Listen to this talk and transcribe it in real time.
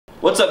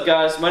What's up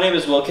guys, my name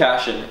is Will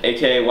Cashin,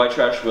 aka White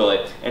Trash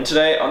Willy, and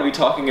today I'm going to be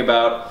talking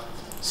about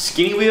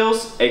skinny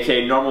wheels,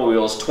 aka normal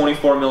wheels,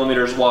 24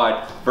 millimeters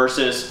wide,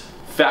 versus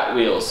fat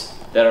wheels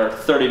that are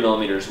 30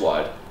 millimeters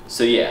wide.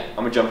 So yeah, I'm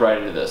going to jump right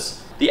into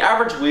this. The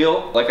average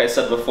wheel, like I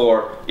said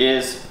before,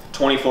 is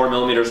 24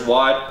 millimeters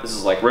wide. This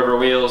is like river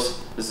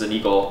wheels. This is an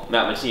Eagle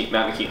Matt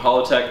McKean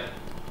Holotech,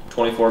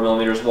 24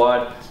 millimeters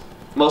wide.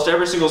 Most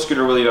every single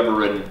scooter wheel you've ever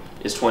ridden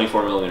is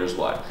 24 millimeters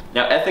wide.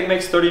 Now, Ethic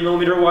makes 30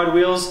 millimeter wide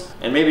wheels,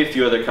 and maybe a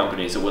few other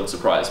companies, it wouldn't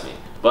surprise me.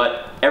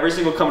 But every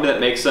single company that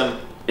makes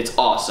them, it's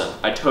awesome.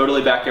 I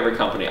totally back every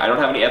company. I don't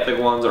have any Ethic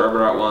ones or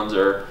Urban Art ones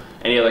or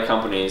any other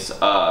companies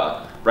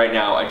right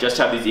now. I just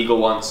have these Eagle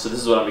ones, so this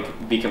is what I'm going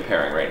to be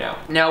comparing right now.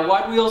 Now,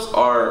 wide wheels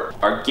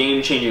are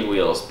game-changing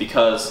wheels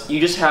because you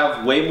just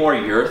have way more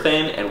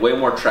urethane and way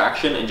more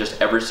traction in just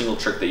every single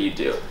trick that you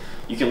do.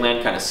 You can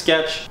land kind of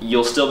sketch,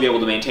 you'll still be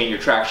able to maintain your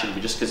traction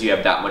just because you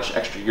have that much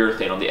extra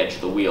urethane on the edge of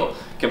the wheel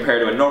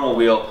compared to a normal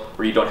wheel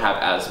where you don't have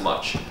as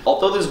much.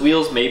 Although these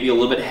wheels may be a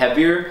little bit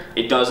heavier,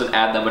 it doesn't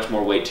add that much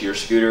more weight to your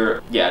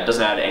scooter. Yeah, it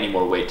doesn't add any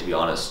more weight, to be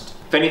honest.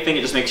 If anything,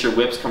 it just makes your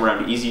whips come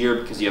around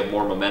easier because you have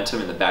more momentum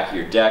in the back of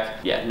your deck.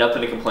 Yeah,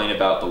 nothing to complain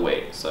about the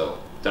weight, so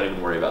don't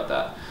even worry about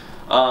that.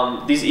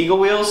 These Eagle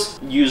wheels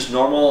use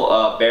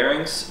normal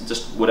bearings,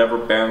 just whatever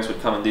bearings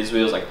would come in these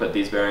wheels. I put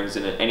these bearings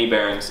in it, any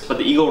bearings. But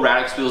the Eagle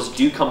Radix wheels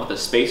do come with a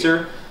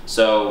spacer,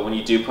 so when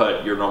you do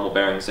put your normal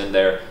bearings in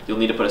there, you'll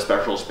need to put a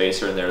special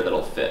spacer in there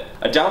that'll fit.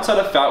 A downside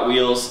of fat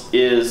wheels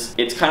is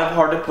it's kind of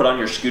hard to put on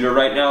your scooter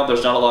right now.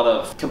 There's not a lot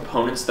of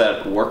components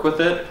that work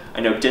with it.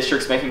 I know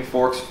District's making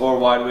forks for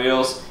wide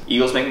wheels,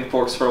 Eagle's making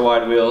forks for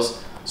wide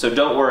wheels. So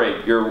don't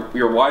worry,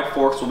 your wide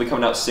forks will be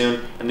coming out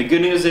soon. And the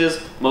good news is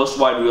most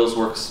wide wheels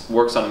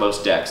works on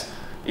most decks,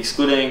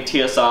 excluding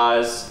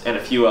TSIs and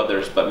a few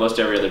others, but most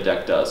every other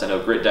deck does. I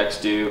know Grit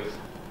decks do,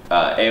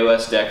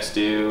 AOS decks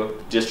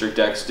do, District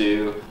decks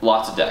do,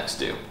 lots of decks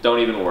do. Don't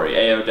even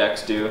worry, AO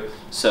decks do.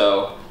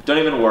 So don't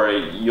even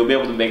worry, you'll be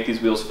able to make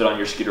these wheels fit on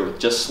your scooter with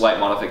just slight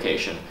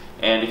modification.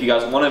 And if you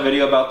guys want a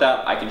video about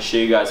that, I can show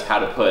you guys how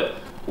to put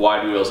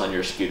wide wheels on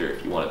your scooter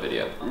if you want a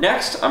video.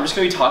 Next, I'm just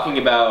going to be talking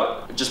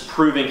about just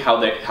proving how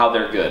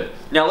they're good.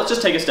 Now let's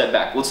just take a step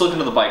back. Let's look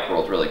into the bike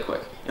world really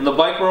quick. In the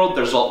bike world,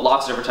 there's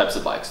lots of different types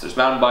of bikes. There's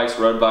mountain bikes,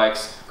 road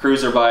bikes,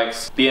 cruiser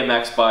bikes,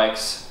 BMX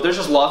bikes. There's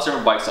just lots of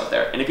different bikes out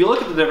there. And if you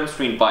look at the difference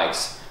between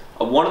bikes,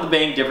 one of the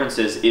main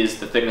differences is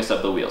the thickness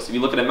of the wheels. If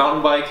you look at a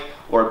mountain bike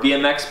or a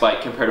BMX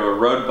bike compared to a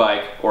road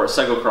bike or a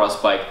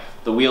cyclocross bike,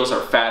 the wheels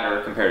are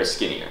fatter compared to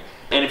skinnier.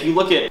 And if you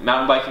look at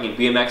mountain biking and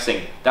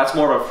BMXing, that's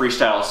more of a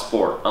freestyle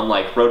sport,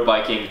 unlike road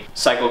biking,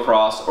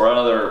 cyclocross, or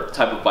another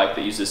type of bike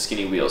that uses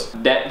skinny wheels.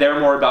 They're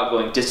more about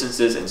going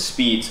distances and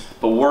speeds,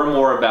 but we're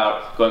more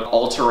about going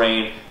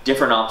all-terrain,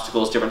 different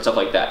obstacles, different stuff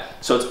like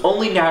that. So it's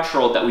only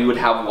natural that we would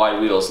have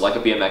wide wheels like a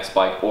BMX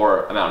bike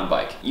or a mountain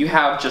bike. You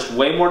have just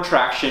way more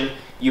traction,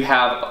 you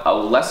have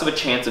less of a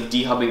chance of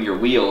dehubbing your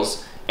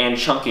wheels and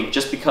chunking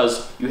just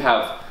because you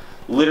have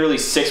literally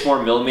 6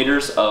 more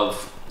millimeters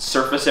of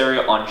surface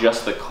area on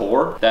just the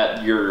core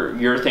that your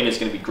urethane is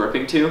going to be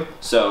gripping to.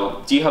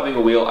 So dehubbing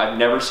a wheel, I've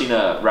never seen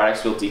a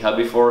Radix wheel dehub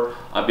before.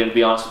 I'm going to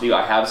be honest with you,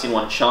 I have seen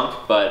one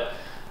chunk, but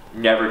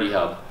never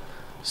dehub.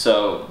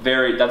 So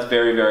that's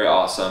very, very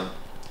awesome.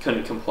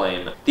 Couldn't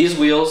complain. These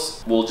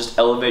wheels will just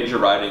elevate your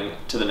riding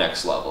to the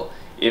next level.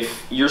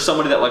 If you're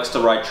somebody that likes to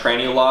ride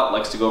tranny a lot,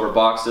 likes to go over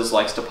boxes,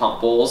 likes to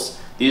pump bowls,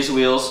 these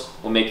wheels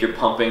will make your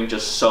pumping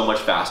just so much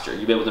faster.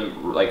 You'll be able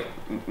to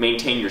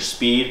maintain your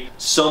speed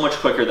so much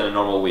quicker than a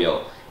normal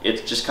wheel.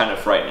 It's just kind of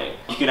frightening.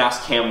 You can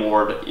ask Cam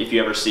Ward if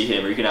you ever see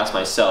him, or you can ask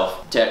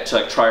myself to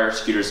try our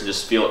scooters and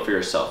just feel it for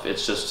yourself.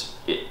 It's just,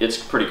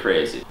 it's pretty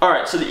crazy.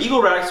 Alright, so the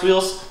Eagle Radix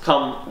wheels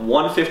come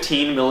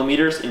 115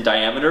 millimeters in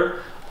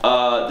diameter.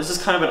 This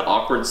is kind of an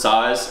awkward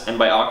size, and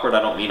by awkward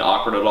I don't mean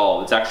awkward at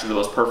all. It's actually the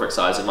most perfect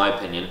size in my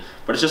opinion,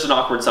 but it's just an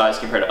awkward size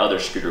compared to other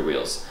scooter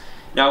wheels.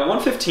 Now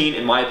 115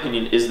 in my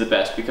opinion is the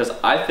best because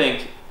I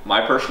think,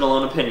 my personal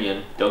own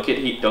opinion, don't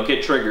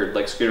get triggered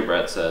like Scooter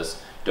Brad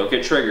says, don't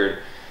get triggered.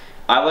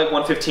 I like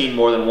 115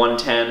 more than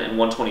 110 and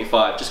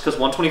 125 just because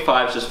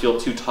 125s just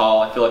feel too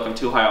tall. I feel like I'm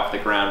too high off the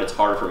ground. It's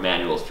harder for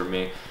manuals for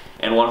me.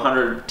 And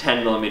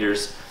 110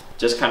 millimeters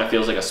just kind of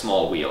feels like a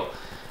small wheel.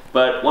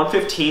 But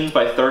 115s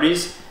by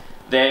 30s,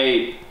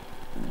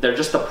 they're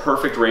just the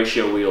perfect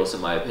ratio wheels in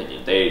my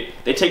opinion. They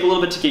take a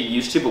little bit to get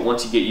used to, but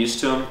once you get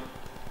used to them,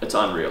 it's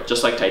unreal.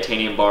 Just like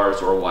titanium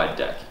bars or a wide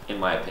deck, in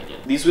my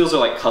opinion. These wheels are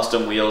like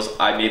custom wheels.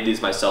 I made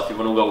these myself. If you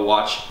want to go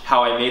watch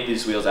how I made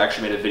these wheels, I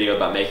actually made a video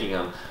about making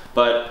them.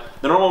 But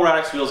the normal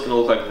Radix wheel is going to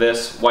look like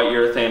this, white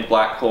urethane,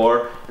 black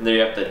core, and then you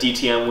have the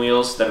DTM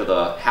wheels that are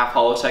the half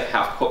Holotech,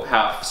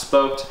 half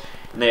spoked,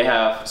 and they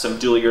have some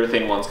dual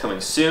urethane ones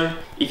coming soon.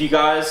 If you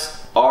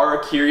guys are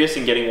curious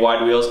in getting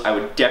wide wheels, I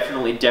would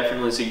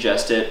definitely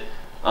suggest it.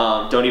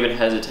 Don't even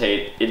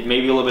hesitate. It may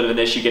be a little bit of an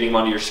issue getting them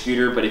onto your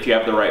scooter, but if you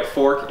have the right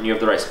fork and you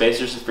have the right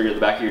spacers to figure the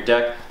back of your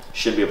deck, it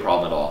shouldn't be a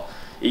problem at all.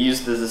 It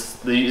uses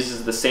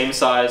the same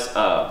size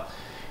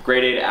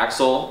grade 8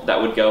 axle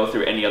that would go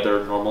through any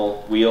other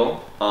normal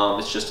wheel.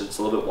 It's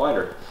a little bit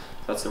wider.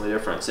 That's the only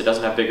difference. It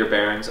doesn't have bigger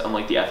bearings,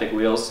 unlike the Ethic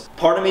wheels.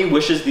 Part of me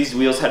wishes these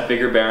wheels had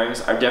bigger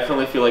bearings. I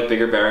definitely feel like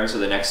bigger bearings are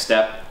the next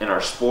step in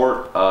our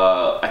sport.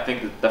 I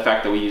think the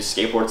fact that we use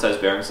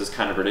skateboard-sized bearings is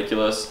kind of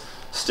ridiculous.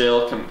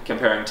 Still,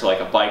 comparing to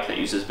like a bike that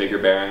uses bigger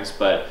bearings,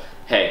 but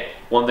hey,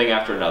 one thing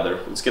after another.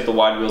 Let's get the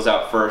wide wheels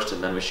out first,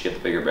 and then we should get the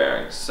bigger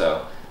bearings.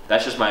 So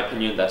that's just my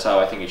opinion. That's how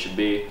I think it should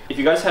be. If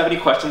you guys have any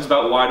questions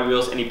about wide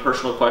wheels, any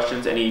personal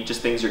questions, any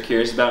just things you're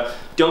curious about,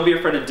 don't be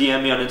afraid to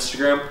DM me on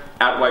Instagram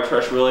at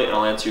 @WhiteTrashWilly, and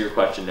I'll answer your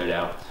question, no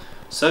doubt.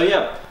 So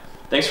yeah,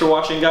 thanks for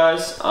watching,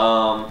 guys.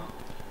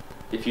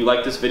 If you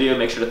like this video,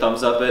 make sure to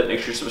thumbs up it. Make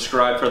sure to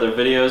subscribe for other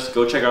videos.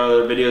 Go check out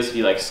other videos if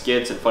you like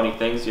skits and funny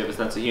things, if you have a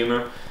sense of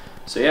humor.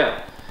 So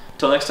yeah,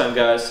 until next time,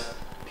 guys.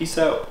 Peace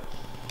out.